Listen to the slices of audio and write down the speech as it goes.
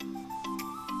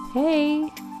Hey,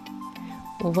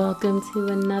 welcome to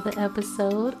another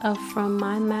episode of From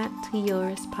My Mat to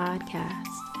Yours podcast,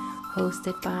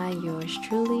 hosted by yours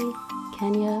truly,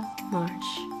 Kenya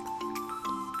Marsh,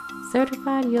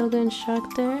 certified yoga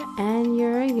instructor and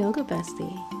your yoga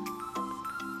bestie.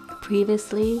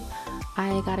 Previously,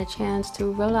 I got a chance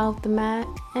to roll out the mat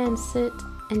and sit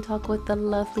and talk with the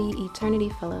lovely Eternity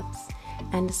Phillips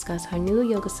and discuss her new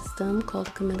yoga system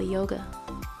called Camellia Yoga.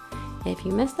 If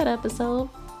you missed that episode,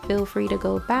 feel free to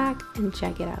go back and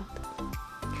check it out.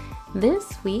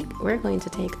 This week, we're going to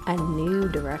take a new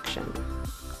direction.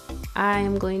 I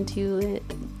am going to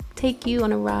take you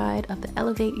on a ride of the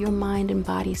Elevate Your Mind and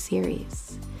Body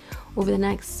series. Over the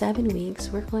next 7 weeks,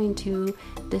 we're going to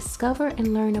discover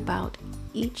and learn about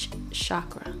each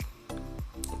chakra.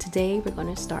 Today, we're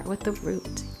going to start with the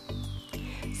root.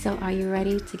 So are you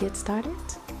ready to get started?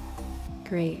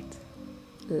 Great.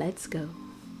 Let's go.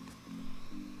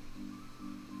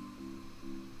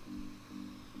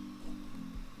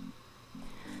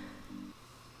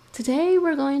 Today,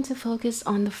 we're going to focus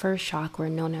on the first chakra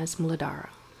known as Muladara,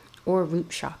 or Root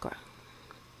Chakra.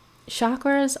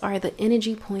 Chakras are the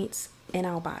energy points in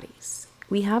our bodies.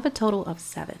 We have a total of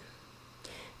 7.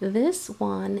 This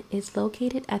one is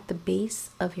located at the base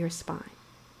of your spine.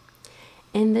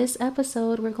 In this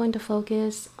episode, we're going to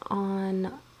focus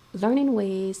on learning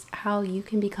ways how you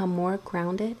can become more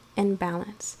grounded and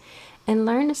balanced, and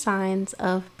learn the signs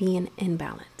of being in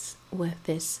balance with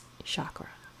this chakra.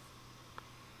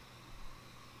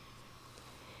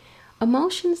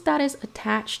 Emotions that is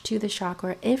attached to the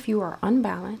chakra if you are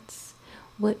unbalanced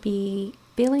would be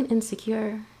feeling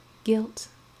insecure, guilt,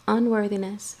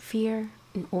 unworthiness, fear,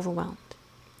 and overwhelmed.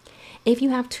 If you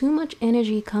have too much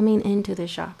energy coming into the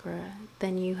chakra,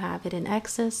 then you have it in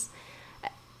excess,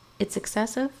 it's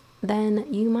excessive, then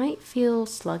you might feel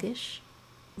sluggish,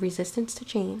 resistance to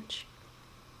change,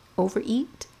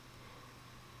 overeat,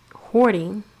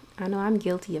 hoarding, I know I'm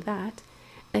guilty of that,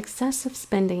 excessive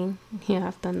spending, yeah,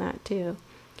 I've done that too.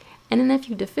 And then if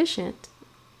you're deficient,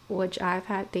 which I've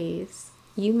had days,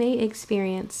 you may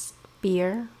experience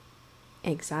fear,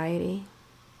 anxiety,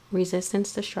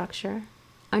 resistance to structure,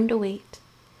 underweight,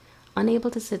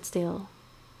 unable to sit still,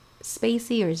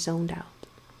 spacey or zoned out.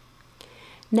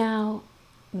 Now,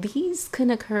 these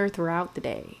can occur throughout the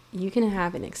day. You can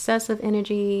have an excessive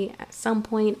energy at some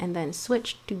point and then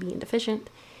switch to being deficient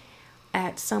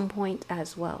at some point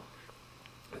as well,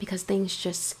 because things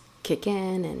just kick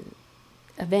in and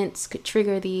events could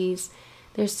trigger these.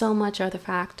 There's so much other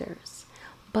factors.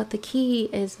 But the key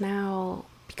is now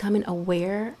becoming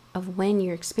aware of when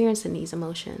you're experiencing these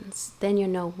emotions. Then you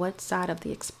know what side of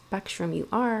the spectrum you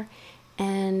are.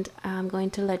 And I'm going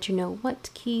to let you know what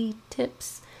key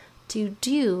tips to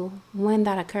do when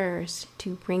that occurs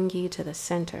to bring you to the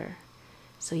center,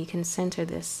 so you can center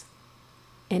this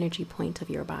energy point of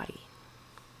your body.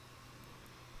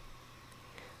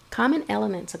 Common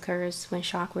elements occurs when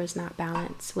chakra is not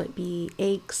balanced would be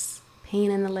aches, pain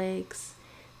in the legs,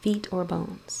 feet, or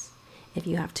bones. If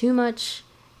you have too much,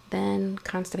 then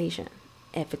constipation.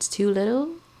 If it's too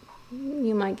little,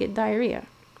 you might get diarrhea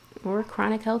or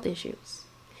chronic health issues.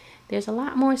 There's a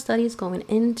lot more studies going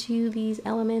into these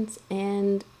elements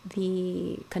and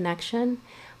the connection,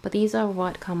 but these are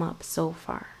what come up so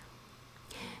far.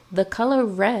 The color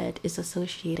red is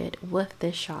associated with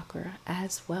this chakra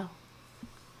as well.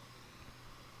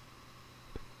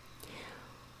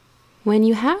 When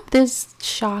you have this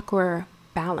chakra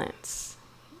balance,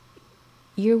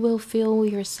 you will feel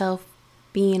yourself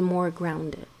being more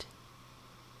grounded.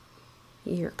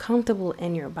 You're comfortable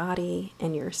in your body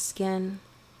and your skin.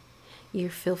 You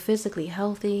feel physically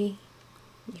healthy.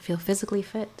 You feel physically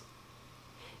fit.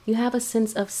 You have a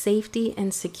sense of safety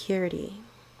and security.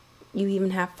 You even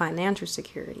have financial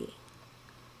security.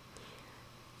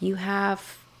 You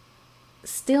have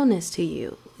stillness to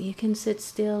you. You can sit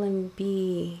still and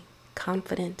be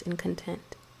confident and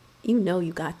content. You know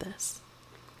you got this.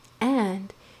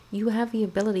 And you have the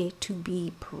ability to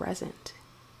be present.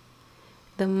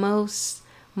 The most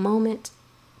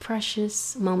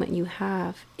precious moment you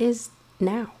have is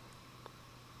now.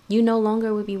 You no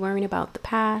longer would be worrying about the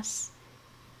past,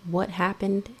 what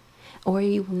happened, or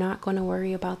you're not going to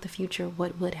worry about the future,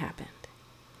 what would happen.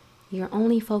 You're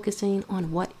only focusing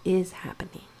on what is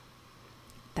happening.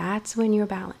 That's when you're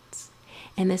balanced.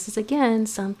 And this is, again,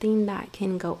 something that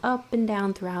can go up and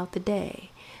down throughout the day.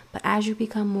 But as you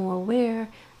become more aware,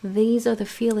 these are the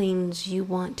feelings you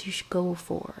want to go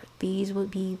for. These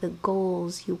would be the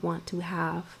goals you want to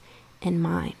have in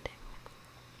mind.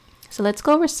 So let's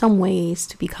go over some ways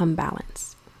to become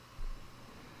balanced.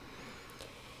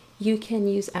 You can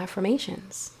use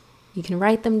affirmations. You can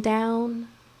write them down,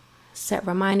 Set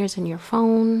reminders in your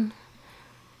phone,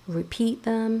 repeat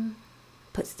them,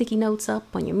 put sticky notes up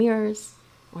on your mirrors,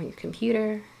 on your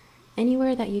computer,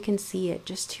 anywhere that you can see it,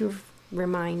 just to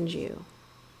remind you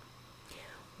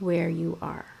where you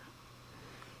are.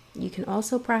 You can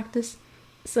also practice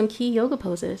some key yoga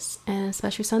poses and a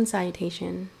special sun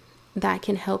salutation that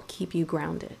can help keep you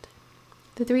grounded.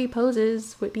 The 3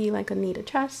 poses would be like a knee to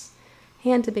chest,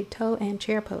 hand to big toe, and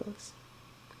chair pose.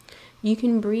 You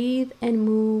can breathe and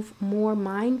move more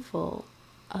mindful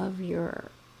of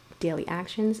your daily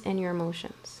actions and your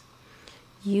emotions.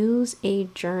 Use a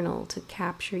journal to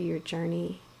capture your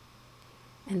journey,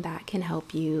 and that can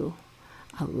help you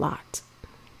a lot.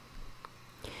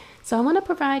 So I want to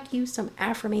provide you some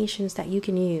affirmations that you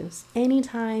can use.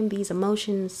 Anytime these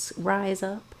emotions rise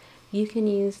up, you can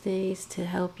use these to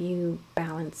help you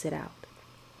balance it out.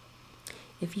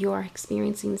 If you are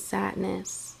experiencing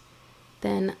sadness,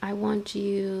 then I want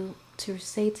you to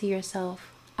say to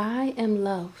yourself, I am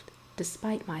loved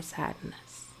despite my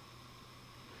sadness.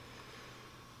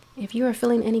 If you are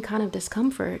feeling any kind of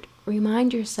discomfort,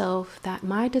 remind yourself that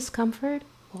my discomfort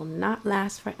will not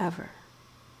last forever.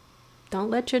 Don't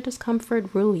let your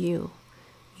discomfort rule you.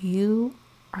 You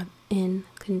are in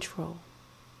control.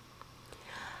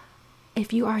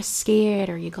 If you are scared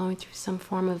or you're going through some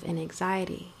form of an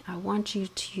anxiety, I want you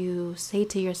to say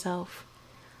to yourself,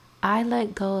 I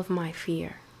let go of my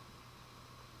fear.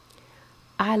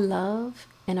 I love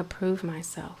and approve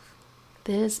myself.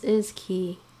 This is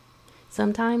key.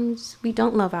 Sometimes we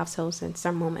don't love ourselves in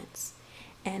some moments.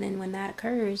 And then when that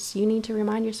occurs, you need to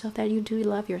remind yourself that you do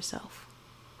love yourself.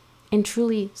 And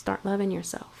truly start loving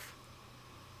yourself.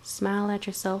 Smile at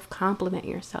yourself, compliment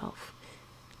yourself.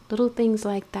 Little things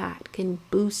like that can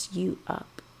boost you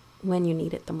up when you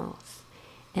need it the most.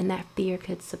 And that fear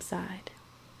could subside.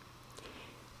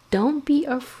 Don't be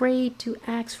afraid to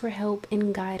ask for help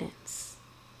and guidance.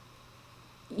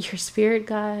 Your spirit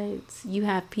guides, you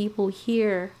have people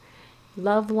here,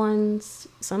 loved ones,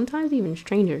 sometimes even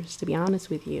strangers, to be honest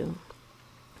with you,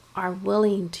 are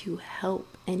willing to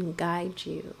help and guide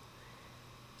you.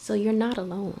 So you're not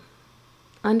alone.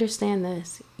 Understand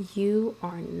this, you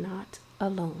are not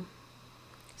alone.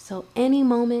 So any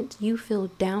moment you feel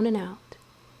down and out,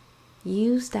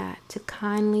 use that to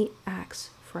kindly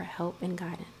ask for help and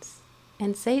guidance.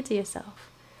 And say to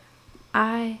yourself,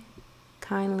 I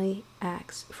kindly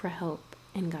ask for help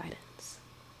and guidance.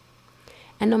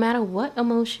 And no matter what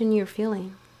emotion you're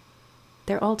feeling,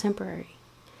 they're all temporary.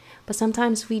 But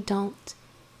sometimes we don't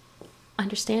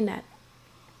understand that,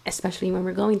 especially when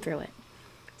we're going through it.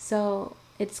 So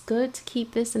it's good to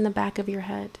keep this in the back of your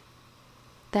head,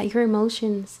 that your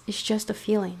emotions is just a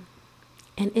feeling,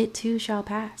 and it too shall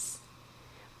pass.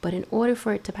 But in order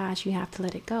for it to pass, you have to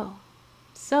let it go.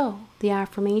 So the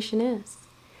affirmation is,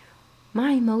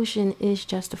 my emotion is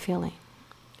just a feeling.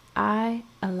 I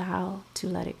allow to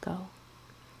let it go.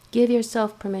 Give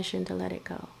yourself permission to let it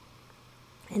go.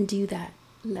 And do that.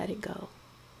 Let it go.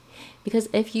 Because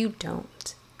if you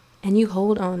don't, and you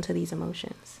hold on to these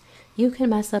emotions, you can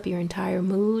mess up your entire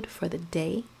mood for the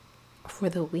day, for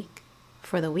the week,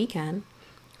 for the weekend,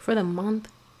 for the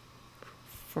month,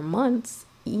 for months,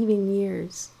 even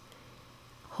years.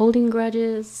 Holding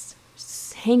grudges,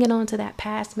 hanging on to that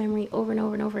past memory over and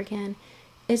over and over again,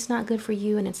 it's not good for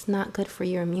you, and it's not good for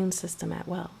your immune system as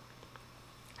well.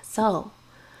 So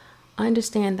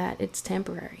understand that it's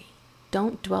temporary.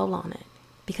 Don't dwell on it,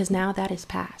 because now that is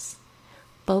past.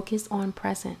 Focus on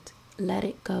present. Let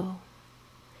it go.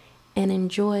 And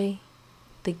enjoy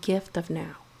the gift of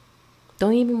now.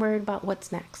 Don't even worry about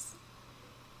what's next.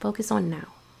 Focus on now.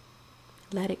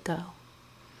 Let it go.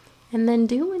 And then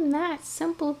doing that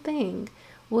simple thing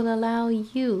will allow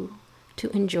you to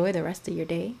enjoy the rest of your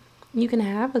day. You can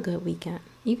have a good weekend.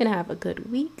 You can have a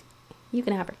good week. You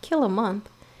can have a killer month.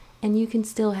 And you can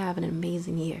still have an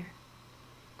amazing year.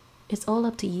 It's all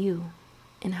up to you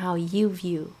and how you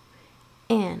view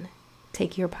and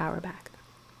take your power back.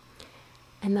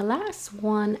 And the last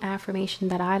one affirmation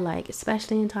that I like,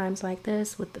 especially in times like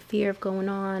this with the fear of going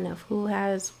on, of who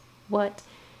has what,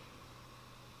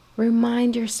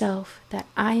 remind yourself that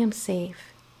I am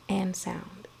safe and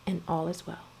sound and all is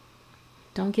well.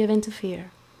 Don't give in to fear.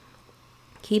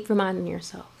 Keep reminding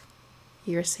yourself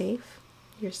you're safe,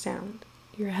 you're sound,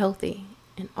 you're healthy,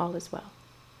 and all is well.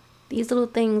 These little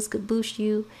things could boost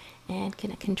you and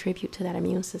can contribute to that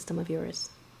immune system of yours.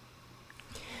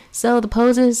 So the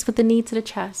poses with the knee to the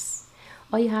chest,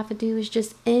 all you have to do is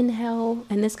just inhale,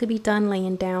 and this could be done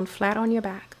laying down flat on your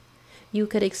back. You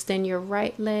could extend your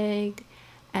right leg,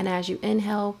 and as you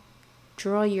inhale,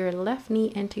 draw your left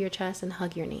knee into your chest and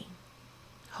hug your knee.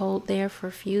 hold there for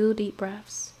a few deep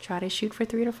breaths. Try to shoot for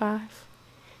 3 to 5,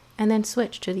 and then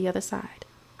switch to the other side.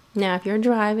 Now, if you're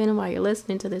driving while you're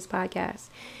listening to this podcast,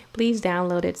 please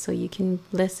download it so you can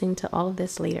listen to all of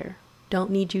this later.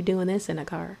 Don't need you doing this in a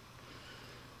car.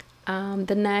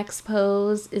 The next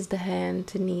pose is the hand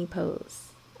to knee pose.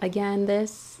 Again,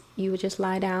 this, you would just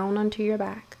lie down onto your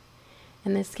back.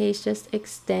 In this case, just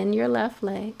extend your left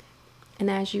leg. And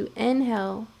as you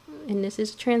inhale, and this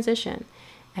is transition,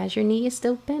 as your knee is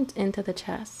still bent into the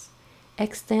chest,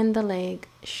 extend the leg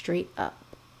straight up,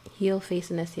 heel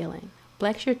facing the ceiling.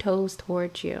 Flex your toes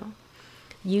towards you.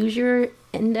 Use your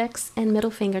index and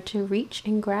middle finger to reach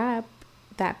and grab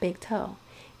that big toe.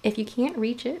 If you can't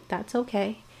reach it, that's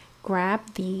okay.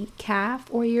 Grab the calf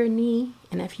or your knee,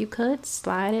 and if you could,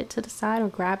 slide it to the side or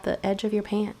grab the edge of your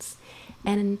pants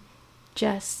and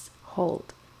just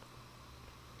hold.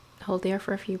 Hold there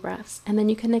for a few breaths, and then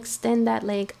you can extend that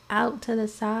leg out to the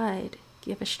side.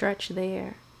 Give a stretch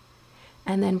there,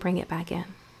 and then bring it back in.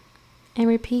 And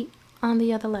repeat on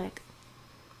the other leg.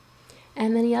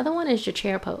 And then the other one is your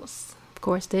chair pose. Of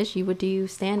course, this you would do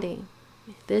standing.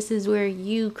 This is where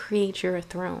you create your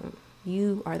throne.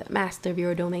 You are the master of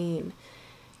your domain.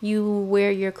 You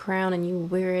wear your crown and you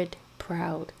wear it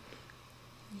proud.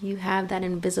 You have that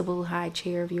invisible high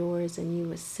chair of yours, and you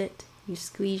would sit. You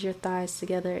squeeze your thighs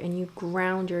together and you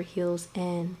ground your heels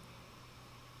in.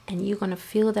 And you're going to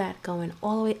feel that going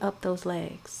all the way up those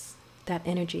legs, that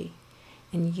energy.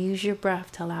 And use your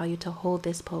breath to allow you to hold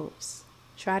this pose.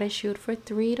 Try to shoot for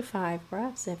 3 to 5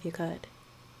 breaths if you could.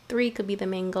 3 could be the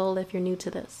main goal if you're new to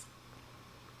this.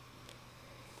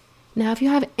 Now, if you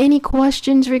have any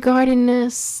questions regarding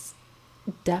this,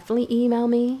 definitely email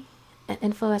me at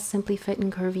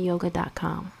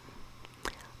info@simplyfitandcurvyyoga.com.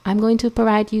 I'm going to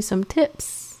provide you some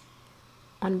tips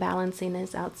on balancing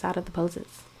this outside of the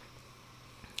poses.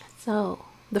 So,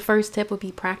 the first tip would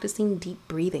be practicing deep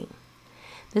breathing.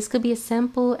 This could be as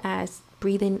simple as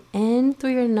breathing in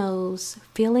through your nose,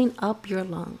 filling up your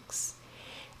lungs,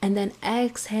 and then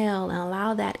exhale and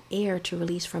allow that air to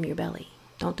release from your belly.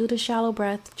 Don't do the shallow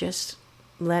breath, just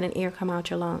letting air come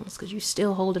out your lungs because you're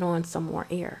still holding on some more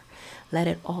air. Let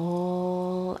it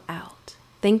all out.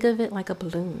 Think of it like a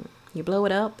balloon. You blow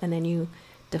it up and then you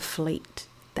deflate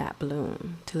that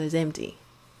balloon till it's empty.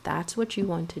 That's what you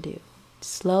want to do.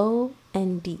 Slow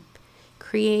and deep.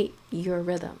 Create your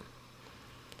rhythm.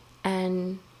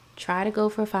 And try to go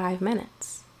for 5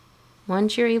 minutes.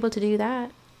 Once you're able to do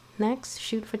that, next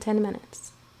shoot for 10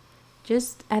 minutes.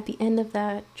 Just at the end of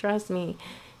that, trust me,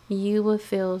 you will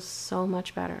feel so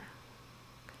much better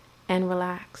and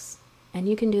relax. And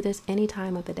you can do this any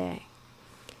time of the day.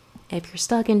 If you're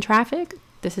stuck in traffic,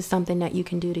 this is something that you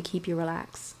can do to keep you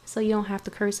relaxed. So you don't have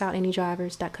to curse out any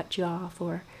drivers that cut you off,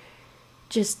 or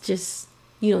just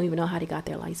you don't even know how they got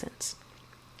their license.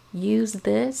 Use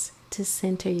this to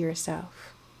center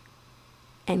yourself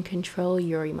and control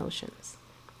your emotions.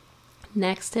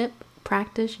 Next tip,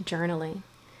 practice journaling.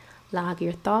 Log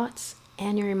your thoughts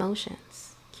and your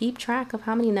emotions. Keep track of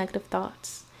how many negative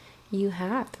thoughts you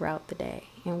have throughout the day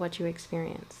and what you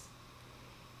experience.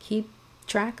 Keep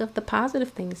track of the positive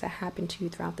things that happen to you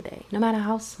throughout the day, no matter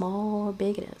how small or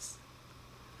big it is.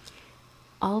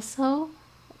 Also,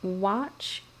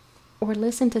 watch or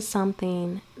listen to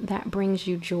something that brings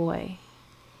you joy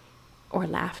or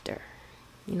laughter.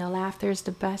 You know, laughter is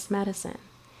the best medicine.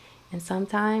 And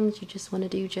sometimes you just want to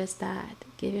do just that.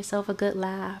 Give yourself a good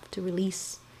laugh to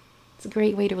release. It's a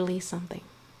great way to release something.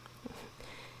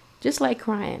 Just like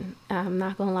crying. I'm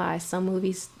not going to lie. Some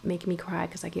movies make me cry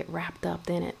because I get wrapped up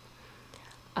in it.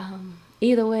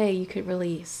 Either way, you could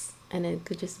release. And it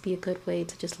could just be a good way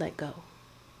to just let go.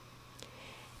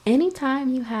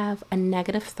 Anytime you have a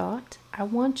negative thought, I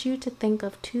want you to think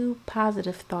of 2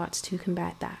 positive thoughts to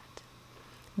combat that.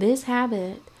 This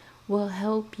habit will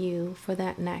help you for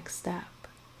that next step,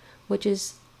 which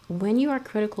is when you are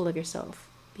critical of yourself,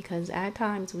 because at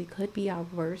times we could be our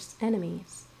worst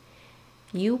enemies.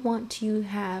 You want to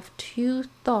have 2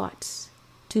 thoughts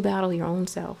to battle your own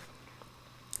self.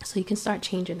 So you can start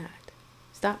changing that.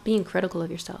 Stop being critical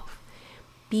of yourself.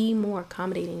 Be more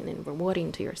accommodating and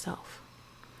rewarding to yourself.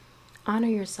 Honor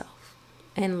yourself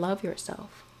and love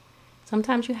yourself.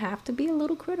 Sometimes you have to be a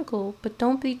little critical, but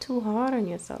don't be too hard on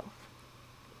yourself.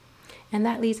 And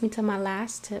that leads me to my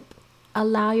last tip.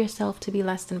 Allow yourself to be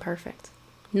less than perfect.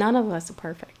 None of us are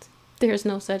perfect. There's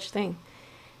no such thing.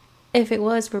 If it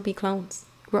was, we'd be clones.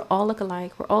 We're all look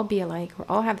alike. We're all be alike. We're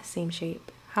all have the same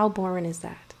shape. How boring is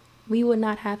that? We would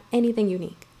not have anything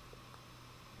unique.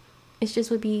 It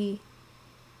just would be,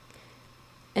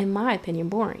 in my opinion,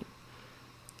 boring.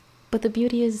 But the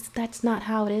beauty is that's not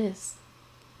how it is.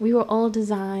 We were all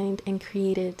designed and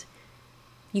created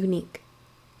unique.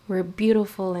 We're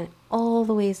beautiful in all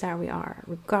the ways that we are,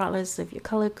 regardless of your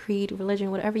color, creed,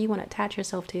 religion, whatever you want to attach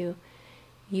yourself to.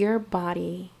 Your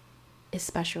body is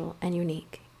special and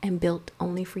unique and built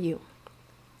only for you.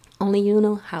 Only you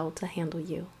know how to handle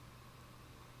you.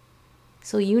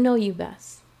 So you know you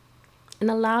best. And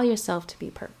allow yourself to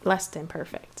be less than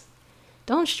perfect.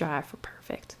 Don't strive for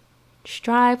perfect.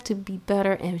 Strive to be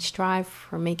better and strive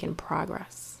for making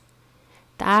progress.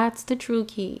 That's the true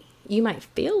key. You might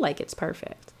feel like it's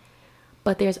perfect,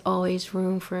 but there's always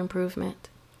room for improvement.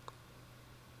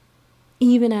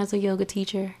 Even as a yoga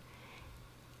teacher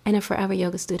and a forever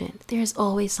yoga student, there's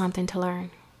always something to learn.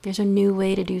 There's a new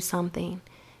way to do something.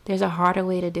 There's a harder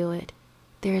way to do it.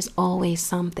 There's always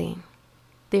something.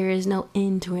 There is no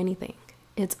end to anything.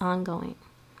 It's ongoing.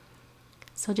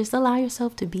 So just allow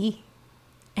yourself to be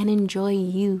and enjoy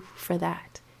you for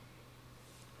that.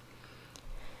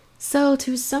 So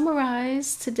to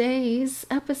summarize today's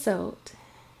episode,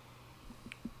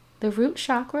 the root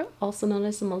chakra, also known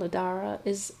as the Muladara,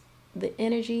 is the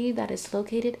energy that is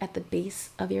located at the base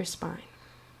of your spine.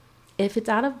 If it's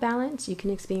out of balance, you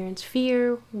can experience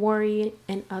fear, worry,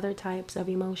 and other types of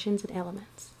emotions and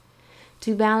elements.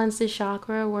 To balance this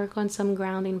chakra, work on some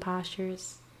grounding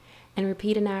postures and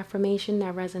repeat an affirmation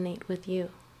that resonates with you.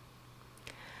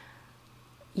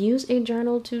 Use a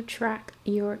journal to track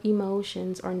your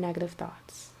emotions or negative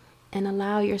thoughts and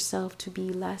allow yourself to be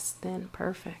less than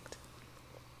perfect.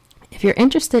 If you're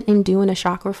interested in doing a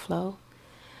chakra flow,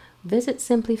 visit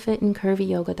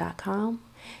simplyfitandcurvyyoga.com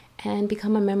and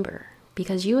become a member,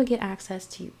 because you will get access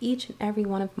to each and every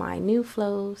one of my new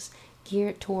flows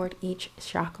geared toward each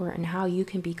chakra and how you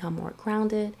can become more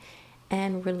grounded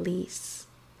and release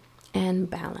and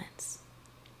balance.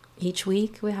 Each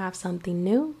week we have something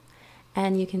new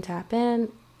and you can tap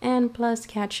in and plus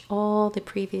catch all the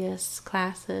previous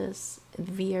classes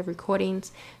via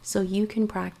recordings so you can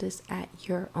practice at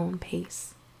your own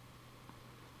pace.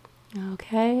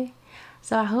 Okay,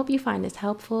 so I hope you find this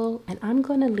helpful, and I'm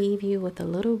going to leave you with a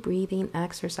little breathing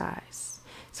exercise.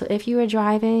 So if you are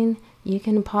driving, you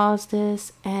can pause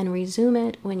this and resume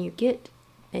it when you get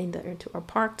into a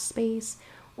parked space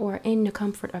or in the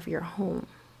comfort of your home.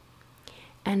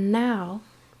 And now,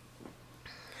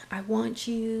 I want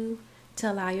you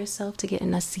to allow yourself to get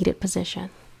in a seated position.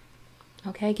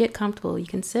 Okay, get comfortable. You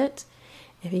can sit.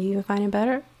 If you find it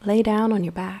better, lay down on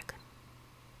your back.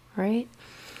 Right?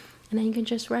 And then you can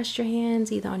just rest your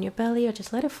hands either on your belly or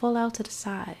just let it fall out to the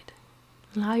side.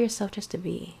 Allow yourself just to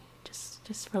be.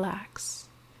 Just relax.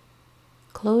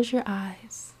 Close your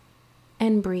eyes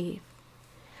and breathe.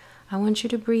 I want you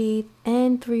to breathe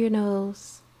in through your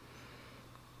nose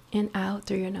and out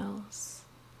through your nose.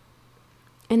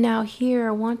 And now here,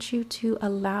 I want you to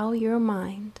allow your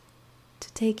mind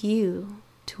to take you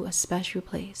to a special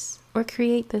place or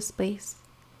create this space.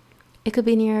 It could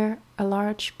be near a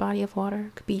large body of water.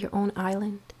 It could be your own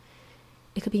island.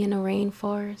 It could be in a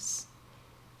rainforest.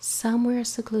 Somewhere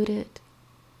secluded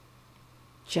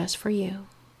just for you.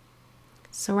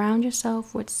 Surround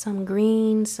yourself with some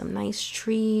green, some nice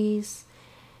trees,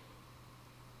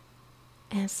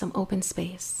 and some open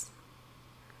space.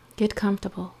 Get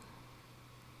comfortable.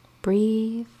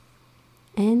 Breathe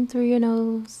in through your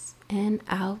nose and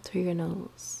out through your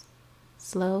nose.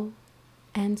 Slow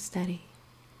and steady.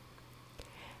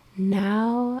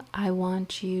 Now I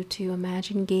want you to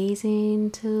imagine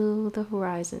gazing to the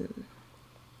horizon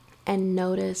and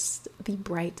notice the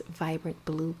bright, vibrant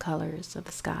blue colors of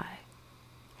the sky.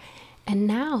 And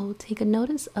now take a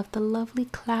notice of the lovely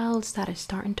clouds that are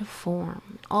starting to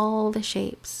form, all the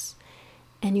shapes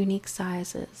and unique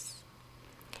sizes.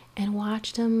 And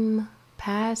watch them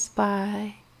pass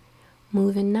by,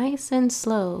 moving nice and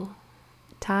slow,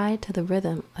 tied to the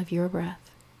rhythm of your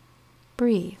breath.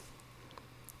 Breathe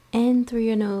in through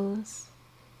your nose,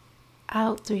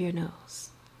 out through your nose,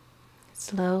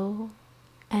 slow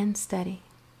and steady.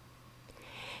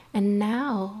 And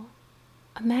now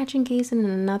imagine gazing in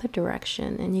another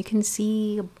direction and you can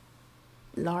see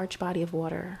a large body of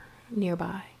water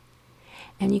nearby.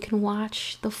 And you can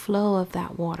watch the flow of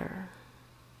that water.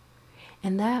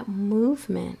 And that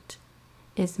movement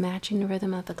is matching the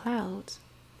rhythm of the clouds,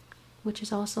 which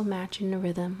is also matching the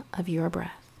rhythm of your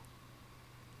breath.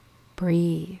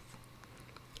 Breathe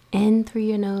in through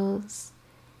your nose,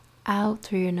 out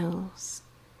through your nose,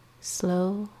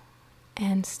 slow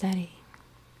and steady.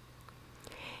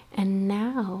 And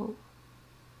now,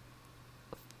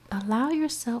 allow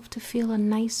yourself to feel a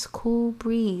nice cool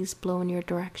breeze blow in your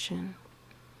direction.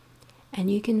 And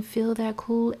you can feel that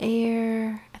cool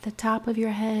air at the top of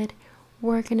your head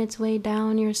working its way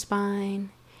down your spine,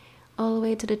 all the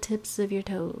way to the tips of your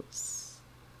toes.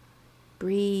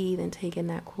 Breathe and take in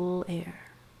that cool air.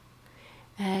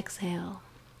 Exhale.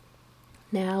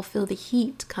 Now feel the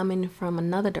heat coming from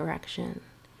another direction.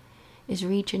 It's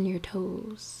reaching your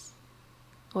toes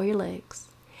or your legs,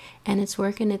 and it's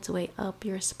working its way up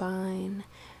your spine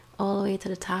all the way to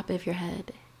the top of your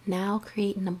head, now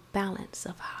creating a balance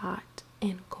of hot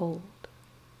and cold.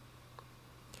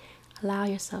 Allow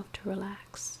yourself to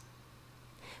relax.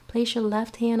 Place your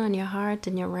left hand on your heart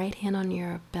and your right hand on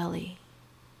your belly.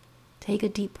 Take a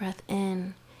deep breath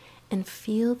in and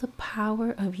feel the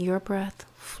power of your breath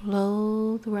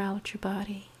flow throughout your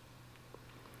body.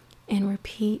 And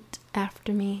repeat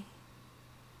after me.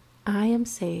 I am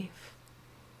safe.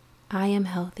 I am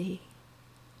healthy.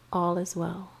 All is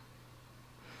well.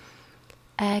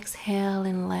 Exhale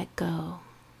and let go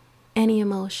any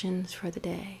emotions for the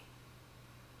day.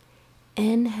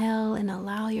 Inhale and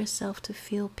allow yourself to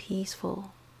feel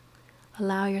peaceful.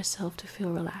 Allow yourself to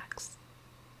feel relaxed.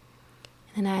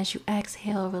 And as you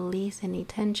exhale, release any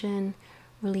tension,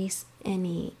 release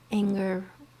any anger,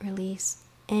 release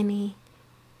any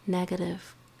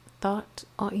negative thought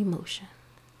or emotion.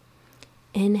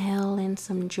 Inhale in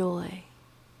some joy,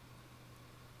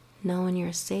 knowing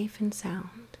you're safe and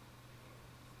sound.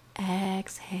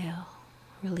 Exhale,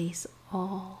 release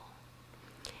all.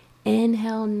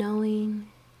 Inhale, knowing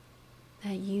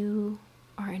that you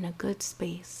are in a good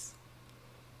space.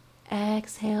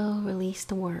 Exhale, release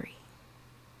the worry.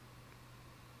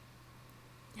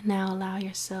 And now allow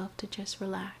yourself to just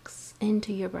relax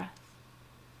into your breath.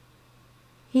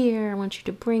 Here, I want you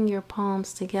to bring your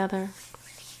palms together.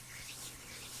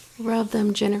 Rub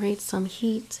them, generate some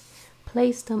heat.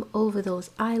 Place them over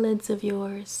those eyelids of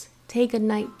yours. Take a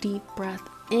nice deep breath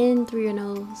in through your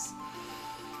nose.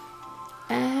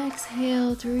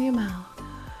 Exhale through your mouth.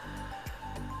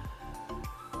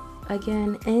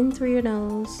 Again, in through your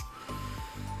nose.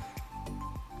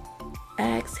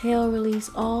 Exhale, release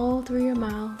all through your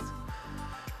mouth.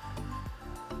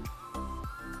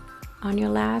 On your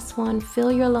last one,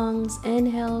 fill your lungs.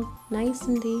 Inhale, nice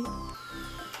and deep.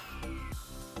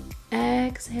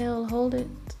 Exhale, hold it,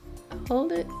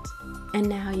 and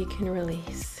now you can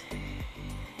release.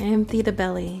 Empty the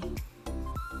belly,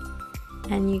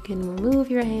 and you can remove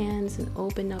your hands and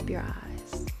open up your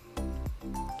eyes.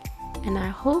 And I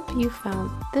hope you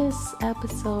found this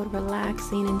episode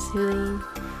relaxing and soothing.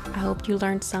 I hope you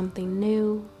learned something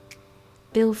new.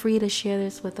 Feel free to share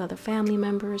this with other family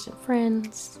members and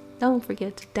friends. Don't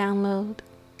forget to download.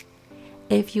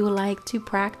 If you would like to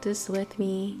practice with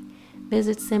me,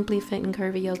 visit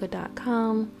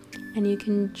simplyfitandcurvyyoga.com and you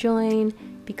can join,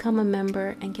 become a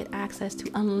member, and get access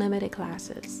to unlimited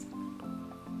classes.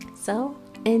 So,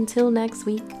 until next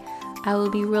week, I will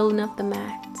be rolling up the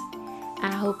mat.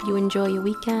 I hope you enjoy your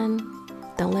weekend.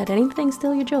 Don't let anything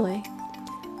steal your joy.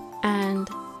 And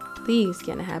please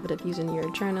get in the habit of using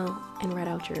your journal and write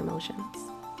out your emotions.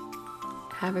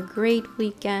 Have a great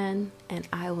weekend, and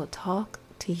I will talk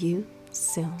to you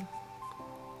soon.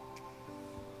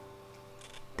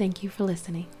 Thank you for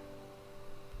listening.